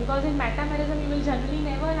metamerism, because in metamerism you will generally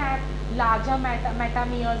never have larger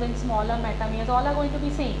metameres and smaller metameres. All are going to be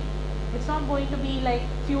same. It's not going to be like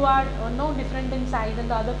few are no different in size and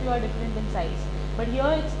the other few are different in size, but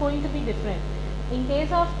here it's going to be different. In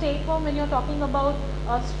case of tapeworm, when you're talking about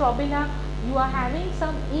strobila, you are having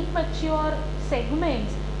some immature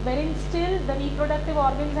segments wherein still the reproductive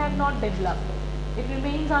organs have not developed. It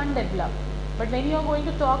remains undeveloped. But when you are going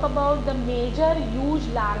to talk about the major, huge,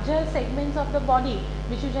 larger segments of the body,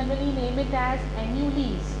 which you generally name it as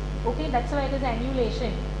annules, okay, that's why it is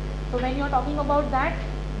annulation. So when you are talking about that,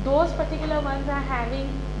 those particular ones are having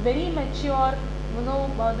very mature,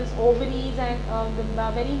 this ovaries and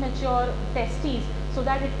very mature testes, so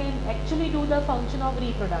that it can actually do the function of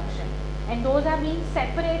reproduction. And those are being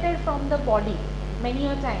separated from the body many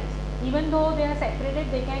a times. Even though they are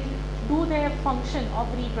separated, they can do their function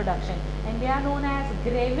of reproduction, and they are known as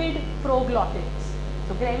gravid proglottids.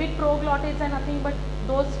 So gravid proglottids are nothing but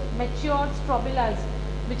those matured strobilas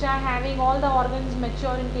which are having all the organs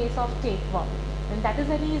mature in case of tapeworm. And that is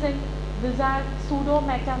the reason these are pseudo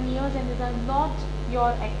metameres and these are not your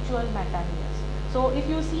actual metameres. So if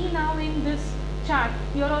you see now in this chart,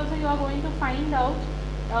 here also you are going to find out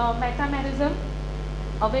metamerism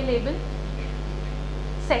available.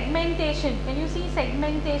 Segmentation, can you see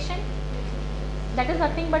segmentation? That is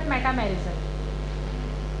nothing but metamerism.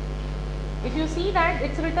 If you see that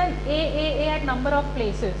it's written A at number of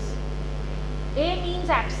places. A means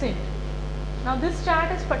absent. Now this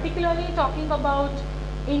chart is particularly talking about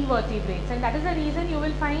invertebrates, and that is the reason you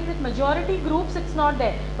will find that majority groups it's not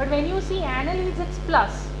there, but when you see annelids it's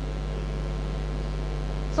plus.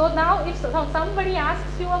 So now if somebody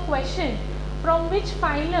asks you a question, from which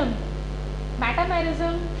phylum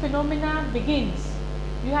metamerism phenomena begins,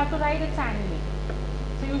 you have to write its annelid.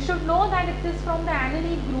 So you should know that it is from the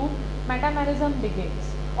annelid group metamerism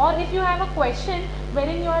begins. Or if you have a question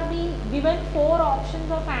wherein you are being given 4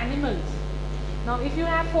 options of animals. Now if you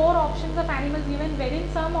have 4 options of animals given,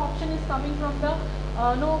 wherein some option is coming from the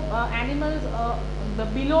animals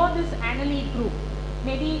below this annelid group.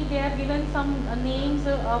 Maybe they are given some names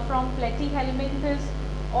from Platyhelminthes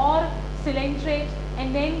or Coelentrates,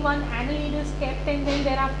 and then one annelid is kept, and then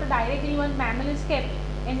thereafter directly one mammal is kept,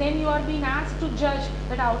 and then you are being asked to judge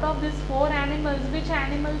that out of these 4 animals, which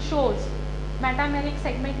animal shows metameric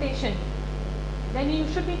segmentation. Then you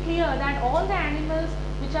should be clear that all the animals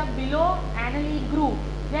which are below annelid group,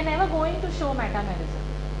 they are never going to show metamerism.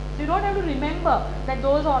 So you don't have to remember that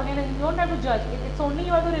those organisms, you don't have to judge. It's only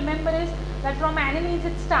you have to remember is that from annelids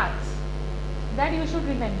it starts. That you should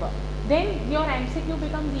remember. Then your MCQ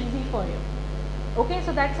becomes easy for you. Okay,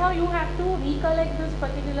 so that's how you have to recollect this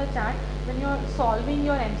particular chart when you are solving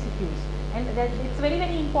your MCQs. And it's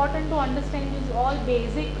very important to understand these all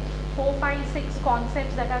basic 4, 5, 6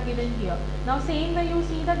 concepts that are given here. Now same way you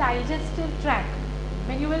see the digestive tract.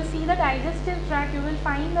 When you will see the digestive tract, you will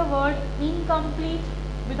find the word incomplete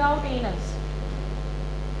without anus.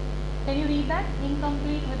 Can you read that?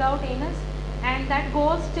 Incomplete without anus. And that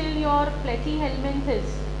goes till your Platyhelminthes.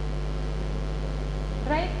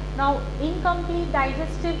 Right? Now incomplete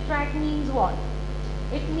digestive tract means what?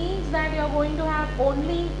 It means that you are going to have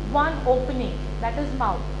only one opening, that is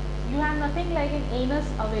mouth. You have nothing like an anus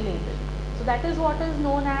available. So that is what is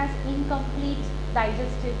known as incomplete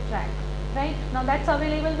digestive tract. Right? Now that's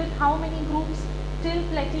available with how many groups? Till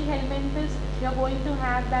Platyhelminthes you are going to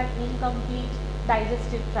have that incomplete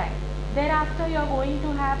digestive tract. Thereafter you are going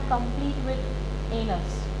to have complete with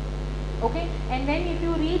anus. Okay, and then if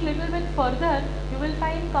you read little bit further, you will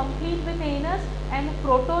find complete with anus and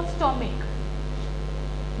protostomach.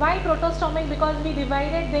 Why protostomach? Because we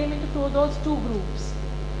divided them into those 2 groups.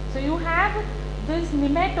 So you have these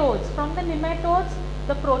nematodes. From the nematodes,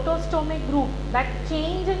 the protostomach group, that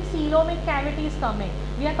change in coelomic cavity is coming.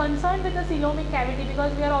 We are concerned with the coelomic cavity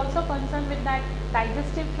because we are also concerned with that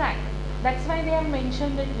digestive tract. That's why they have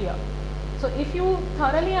mentioned it here. So if you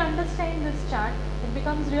thoroughly understand this chart, it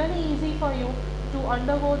becomes really easy for you to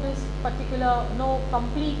undergo this particular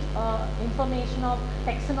complete information of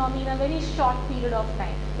taxonomy in a very short period of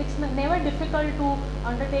time. It's never difficult to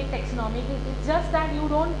undertake taxonomy. It's just that you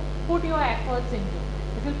don't put your efforts into.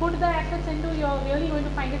 If you put the efforts into, you are really going to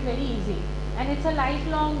find it very easy, and it's a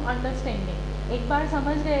lifelong understanding. एक बार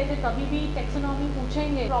समझ गए थे कभी भी taxonomy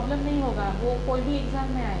पूछेंगे problem नहीं होगा, वो कोई भी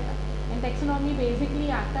एग्जाम में आएगा. एंड taxonomy बेसिकली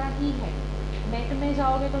आता ही है. नेट में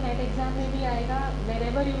जाओगे तो नेट एग्जाम में भी आएगा.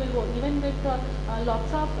 wherever you will go, even with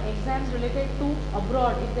lots of exams related to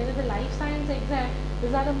abroad, if there is a life science exam,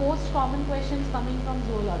 these are the most common questions coming from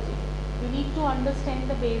zoology. You need to understand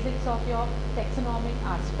the basics of your taxonomic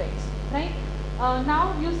aspects, right?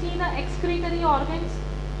 Now you see the excretory organs.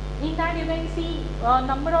 In that you can see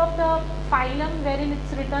number of the phylum wherein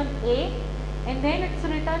it's written A, and then it's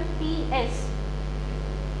written PS.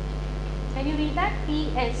 Can you read that?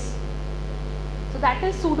 PS. So that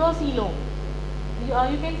is pseudocoelom.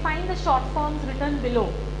 You can find the short forms written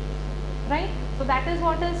below, right? So that is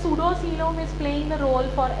what is pseudocoelom is playing the role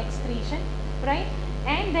for excretion, right?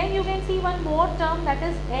 And then you can see one more term, that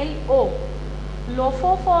is LO,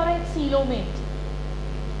 lophophorate coelomate.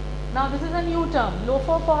 Now this is a new term,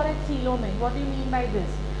 lophophorate coelomate. What do you mean by this?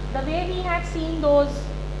 The way we have seen those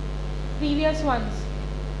previous ones,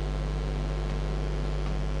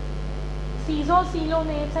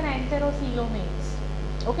 schizocoelomates and enterocoelomates.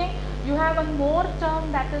 Okay, you have one more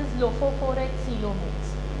term, that is lophophorate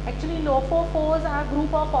coelomates. Actually, lophophores are a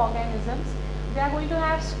group of organisms. They are going to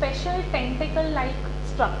have special tentacle-like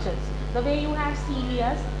structures. The way you have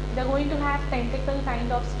cilias, they are going to have tentacle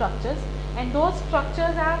kind of structures, and those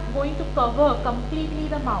structures are going to cover completely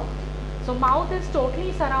the mouth. So mouth is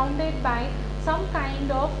totally surrounded by some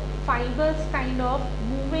kind of fibrous kind of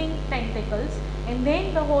moving tentacles, and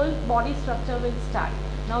then the whole body structure will start.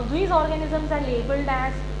 Now these organisms are labeled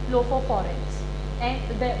as lophophorids, and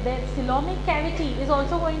the coelomic cavity is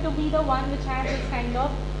also going to be the one which has this kind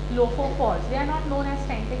of lophophores. They are not known as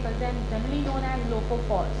tentacles, they are generally known as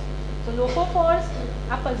lophophores. So lophophores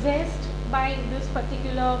are possessed by this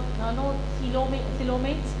particular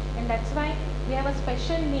coelomates, and that's why they have a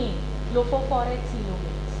special name, lophophorid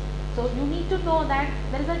coelomates. So you need to know that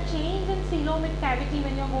there is a change in coelomic cavity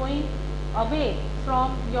when you are going away from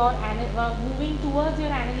your moving towards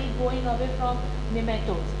your annelid, going away from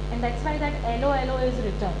nematodes, and that's why that LO is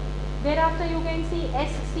written. Thereafter you can see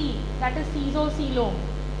SC, that is schizocoelom.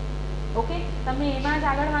 Okay, તમે એમાં જ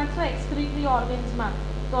આગળ વાંચો excretory organs માં,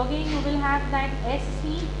 so again you will have that SC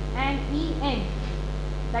and EN,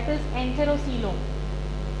 that is enterocoelom.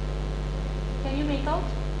 Can you make out?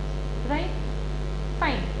 Right?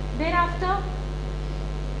 Fine. Thereafter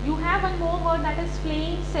you have one more word, that is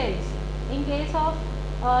flame cells. In case of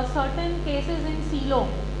certain cases in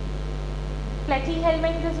coelom,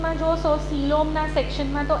 platyhelminthes માં જો so coelom ના section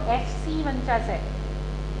માં તો FC વંચાશે.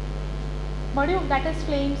 મળ્યું? That is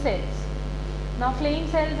flame cells. Now flame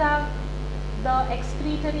cells are the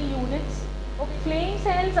excretory units. Okay. Flame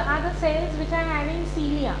cells are the cells which are having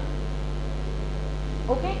cilia.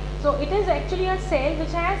 Okay, so it is actually a cell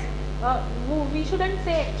which has we shouldn't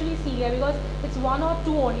say actually cilia, because it's one or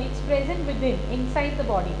two only. It's present within, inside the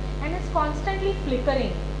body, and it's constantly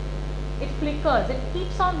flickering. It flickers, it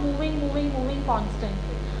keeps on moving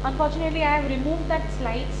constantly. Unfortunately I have removed that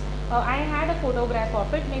slides. I had a photograph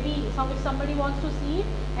of it. Maybe if somebody wants to see it,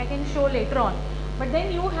 I can show later on. But then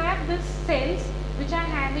you have these cells which are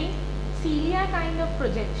having cilia kind of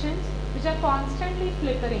projections, which are constantly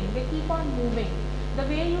flickering. They keep on moving. The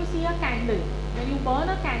way you see a candle, when you burn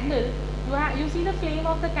a candle, you see the flame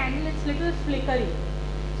of the candle, it's little flickery.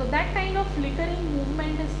 So that kind of flickering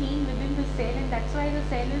movement is seen within the cell, and that's why the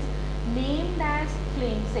cell is named as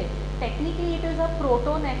flame cell. Technically it is a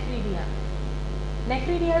protonephridia.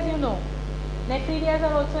 Nephridias, you know, nephridias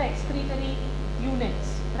are also excretory units,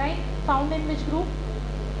 right? Found in which group?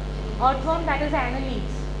 Earthworm, that is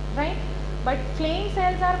annelids, right? But flame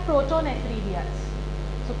cells are protonephridias.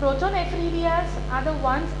 So protonephridias are the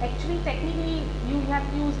ones, actually technically you have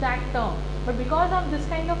to use that term, but because of this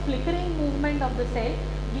kind of flickering movement of the cell,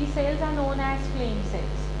 these cells are known as flame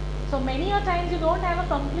cells. So many a times you don't have a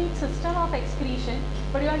complete system of excretion,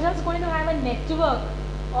 but you are just going to have a network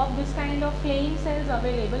of this kind of flame cells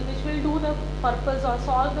available, which will do the purpose or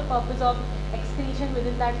solve the purpose of excretion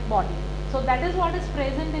within that body. So that is what is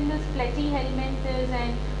present in this platyhelminthes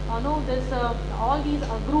and all these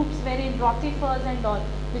groups wherein rotifers and all,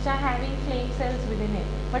 which are having flame cells within it.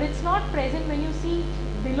 But it's not present when you see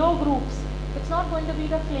below groups. It's not going to be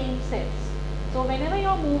the flame cells. So whenever you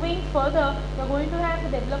are moving further, you are going to have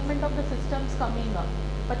the development of the systems coming up,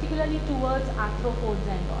 particularly towards arthropods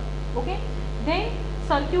and all. Okay. Then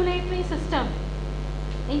circulatory system.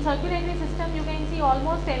 In circulatory system you can see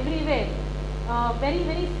almost everywhere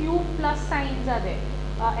very few plus signs are there,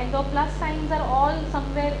 and the plus signs are all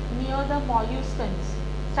somewhere near the molluscans,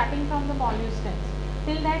 starting from the molluscans.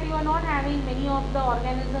 Till that you are not having many of the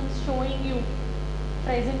organisms showing you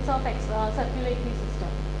presence of circulatory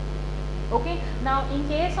system. Okay. Now in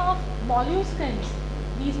case of molluscans,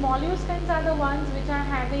 these molluscans are the ones which are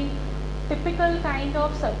having typical kind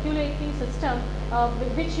of circulatory system,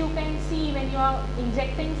 which you can see when you are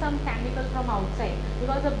injecting some chemical from outside,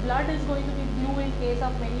 because the blood is going to be blue in case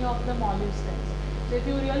of many of the molluscans. So if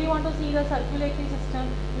you really want to see the circulatory system,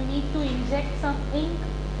 you need to inject some ink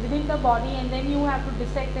within the body, and then you have to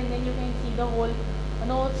dissect, and then you can see the whole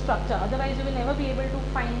structure. Otherwise you will never be able to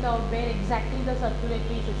find out where exactly the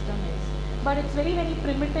circulatory system is. But it's very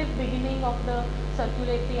primitive beginning of the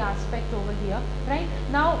circulatory aspect over here, right?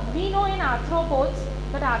 Now we know in arthropods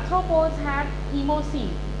that arthropods have hemocoel,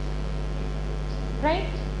 right?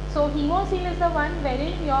 So hemocoel is the one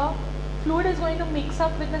wherein your fluid is going to mix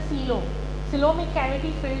up with the coelomic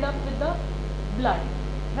cavity filled up with the blood,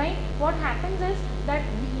 right? What happens is that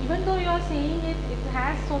even though you are saying it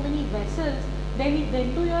has so many vessels,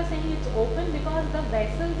 then too you are saying it's open, because the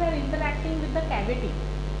vessels are interacting with the cavity.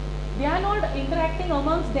 They are not interacting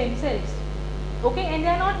amongst themselves, okay, and they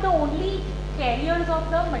are not the only carriers of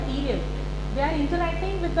the material. They are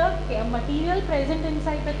interacting with the material present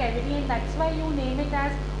inside the cavity, and that's why you name it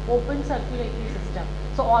as open circulatory system.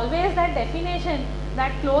 So always that definition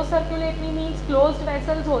that closed circulatory means closed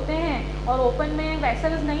vessels होते हैं और open में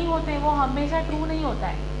vessels नहीं होते हैं, वो हमेशा true नहीं होता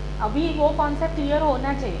है. अभी वो concept clear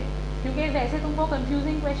होना चाहिए, क्योंकि वैसे तुमको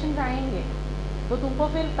confusing questions आएंगे, तो तुमको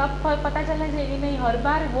फिर तब पता चलना चाहिए कि नहीं, हर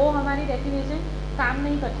बार वो हमारी डेफिनेशन काम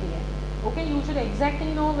नहीं करती है. Okay, you should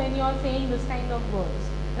exactly know when you are saying this kind of words,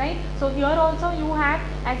 right? So here also you have,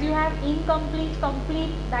 as you have incomplete,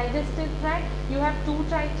 complete, digestive tract, you have two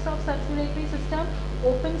types of circulatory system,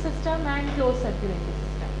 open system and closed circulatory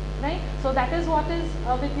system, right? So that is what is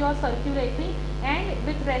with your circulatory. And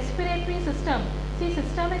with respiratory system, see,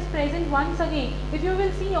 system is present once again. If you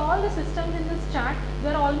will see all the systems in this chart, they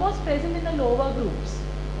are almost present in the lower groups.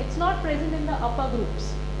 It's not present in the upper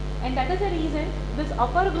groups. And that is the reason these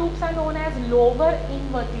upper groups are known as lower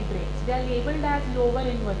invertebrates. They are labeled as lower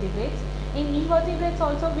invertebrates. In invertebrates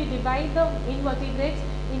also we divide the invertebrates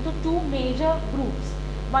into two major groups.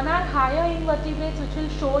 One are higher invertebrates, which will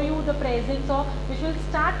show you the presence of, which will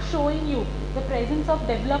start showing you the presence of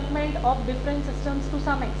development of different systems to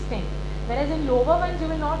some extent. Whereas in lower ones you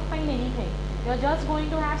will not find anything. You are just going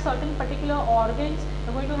to have certain particular organs,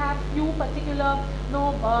 you are going to have few particular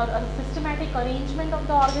systematic arrangement of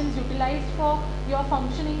the organs utilized for your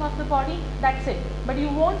functioning of the body, that's it. But you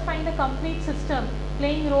won't find a complete system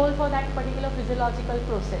playing role for that particular physiological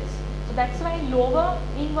process. So that's why lower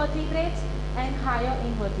invertebrates and higher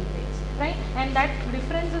invertebrates, right? And that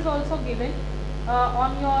difference is also given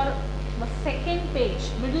on your second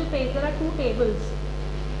page, middle page. There are two tables.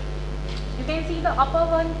 You can see the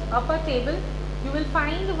upper table. You will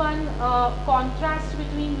find one contrast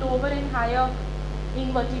between lower and higher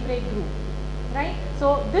invertebrate group, right?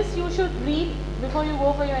 So this you should read before you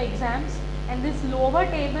go for your exams. And this lower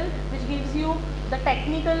table, which gives you the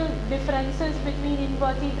technical differences between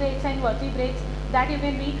invertebrates and vertebrates, that you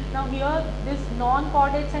can read. Now here, this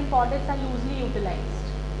non-chordates and chordates are loosely utilized.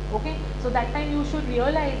 Okay, so that time you should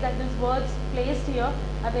realize that these words placed here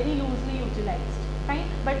are very loosely utilized. Fine,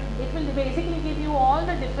 but it will basically give you all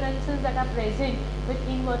the differences that are present with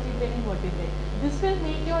invertebrate and vertebrate. This will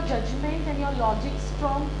make your judgment and your logic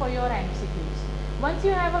strong for your MCQs. Once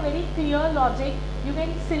you have a very clear logic, you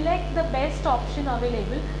can select the best option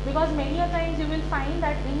available, because many a times you will find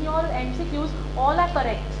that in your MCQs all are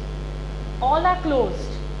correct, all are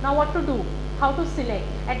closed. Now what to do? How to select?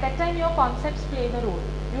 At that time your concepts play the role.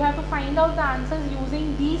 You have to find out the answers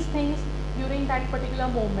using these things during that particular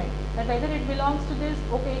moment. That whether it belongs to this,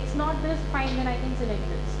 okay, it's not this, fine, then I can select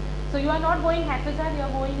this. So you are not going haphazard, you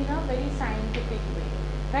are going in a very scientific way,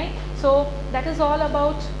 right? So that is all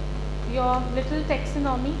about your little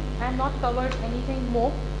taxonomy. I have not covered anything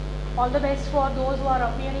more. All the best for those who are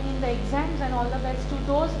appearing in the exams, and all the best to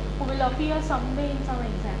those who will appear someday in some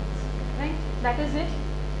exams, right? That is it.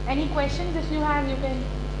 Any questions if you have, you can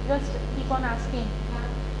just keep on asking.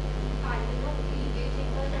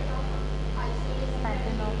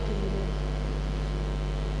 Pattern of cleavage.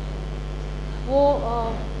 वो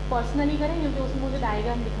personally करें, क्योंकि उसमें मुझे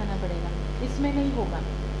diagram दिखाना पड़ेगा, इसमें नहीं होगा,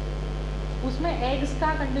 उसमें एग्स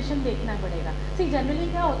का कंडीशन देखना पड़ेगा. सी जनरली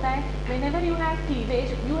क्या होता है, whenever you have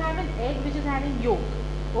cleavage, you have an egg which is having yolk.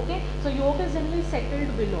 Okay, so yolk is generally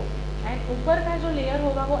settled below, and ऊपर का जो layer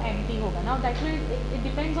होगा वो empty होगा. Now that will, it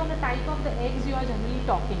depends on the type of the eggs you are generally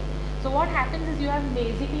talking. So what happens is you have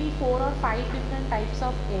basically 4 or 5 different types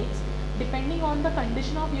of eggs, depending on the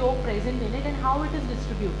condition of yolk present in it and how it is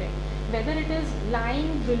distributed. Whether it is lying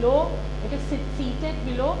below, it is seated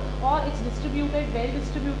below, or it's distributed, well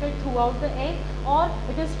distributed throughout the egg, or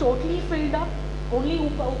it is totally filled up, only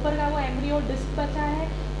ऊपर का वो embryo disc बचा है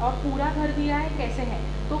और पूरा भर दिया है, कैसे है.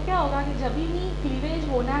 तो क्या होगा कि जब भी क्लीवेज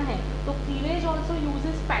होना है तो क्लीवेज ऑल्सो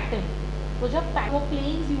यूजेस पैटर्न. तो जब वो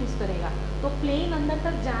प्लेन्स यूज़ करेगा तो प्लेन अंदर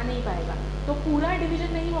तक जा नहीं पाएगा, तो पूरा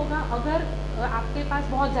डिवीजन नहीं होगा. अगर आपके पास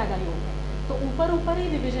बहुत ज़्यादा योग है तो ऊपर ही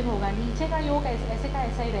डिवीजन होगा, नीचे का योग ऐसे का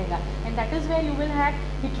ऐसा ही रहेगा. And that is where you will have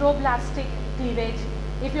हेटेरोब्लास्टिक cleavage.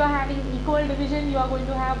 If you are having equal division, you are going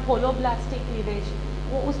to have holoblastic cleavage.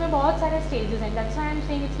 वो उसमें बहुत सारे स्टेजेस हैं. That's why I am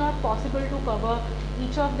saying it's not possible to cover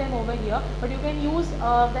each of them over here, but you can use,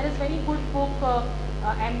 there is very good book,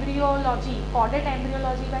 embryology, chordate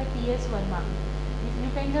embryology by P.S. Verma. You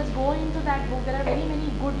can just go into that book. There are very many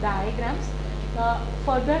good diagrams.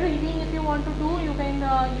 Further reading, if you want to do, you can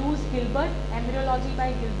use Gilbert, Embryology by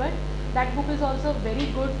Gilbert. That book is also very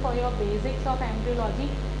good for your basics of embryology.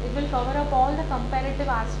 It will cover up all the comparative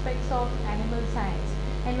aspects of animal science.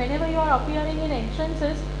 And whenever you are appearing in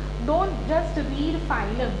entrances, don't just read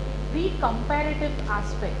phylum, read comparative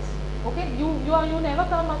aspects. Okay, you never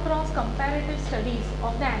come across comparative studies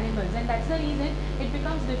of the animals, and that's the reason it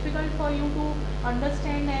becomes difficult for you to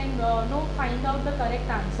understand and find out the correct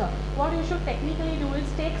answer. What you should technically do is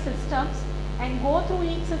take systems and go through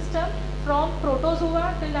each system from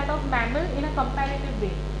protozoa till that of mammal in a comparative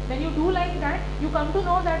way. When you do like that, you come to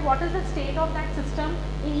know that what is the state of that system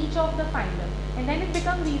in each of the phylum, and then it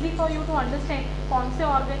becomes easy for you to understand कौन से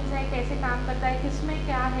organs है, कैसे काम करता है, किसमें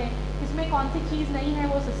क्या है, किसमें कौन सी चीज़ नहीं है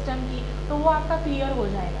वो system की, तो वो आपका clear हो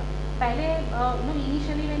जाएगा. पहले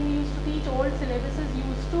initially when we used to teach old syllabuses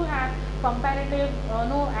used to have comparative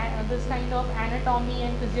this kind of anatomy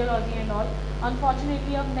and physiology and all.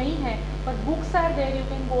 Unfortunately अब नहीं है, but books are there, you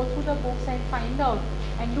can go through the books and find out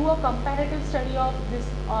and do a comparative study of this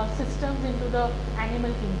systems into the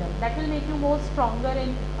animal kingdom. That will make you more stronger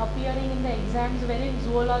in appearing in the exams, wherein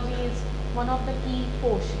zoology is one of the key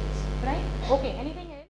portions, right? Okay, anything